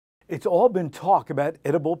It's all been talk about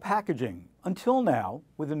edible packaging, until now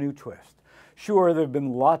with a new twist. Sure, there have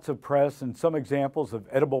been lots of press and some examples of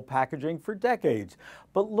edible packaging for decades,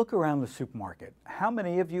 but look around the supermarket. How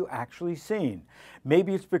many have you actually seen?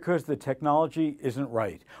 Maybe it's because the technology isn't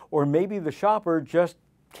right, or maybe the shopper just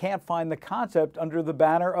can't find the concept under the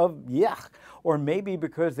banner of yuck, or maybe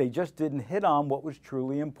because they just didn't hit on what was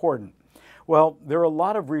truly important. Well, there are a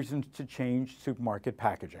lot of reasons to change supermarket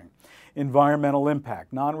packaging. Environmental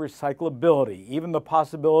impact, non-recyclability, even the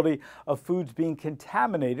possibility of foods being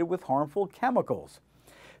contaminated with harmful chemicals.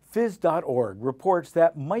 Phys.org reports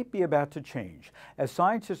that might be about to change, as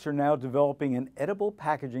scientists are now developing an edible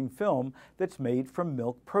packaging film that's made from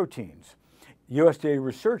milk proteins. USDA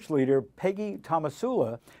research leader Peggy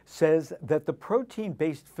Tomasula says that the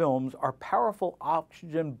protein-based films are powerful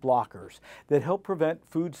oxygen blockers that help prevent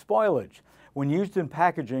food spoilage. When used in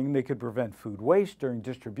packaging, they could prevent food waste during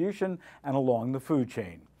distribution and along the food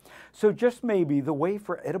chain. So just maybe the way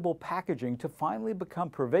for edible packaging to finally become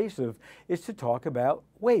pervasive is to talk about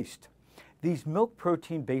waste. These milk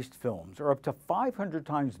protein-based films are up to 500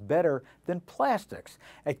 times better than plastics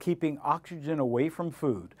at keeping oxygen away from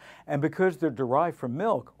food, and because they're derived from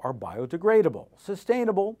milk, are biodegradable,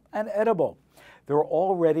 sustainable, and edible. There are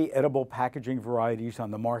already edible packaging varieties on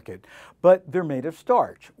the market, but they're made of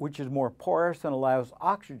starch, which is more porous and allows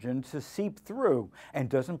oxygen to seep through and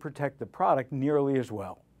doesn't protect the product nearly as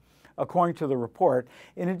well. According to the report,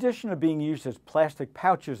 in addition to being used as plastic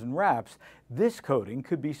pouches and wraps, this coating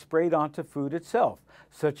could be sprayed onto food itself,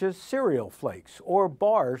 such as cereal flakes or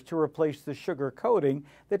bars to replace the sugar coating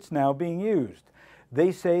that's now being used.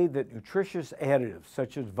 They say that nutritious additives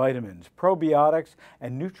such as vitamins, probiotics,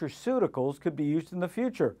 and nutraceuticals could be used in the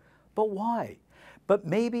future. But why? But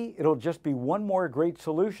maybe it'll just be one more great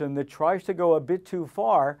solution that tries to go a bit too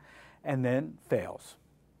far and then fails.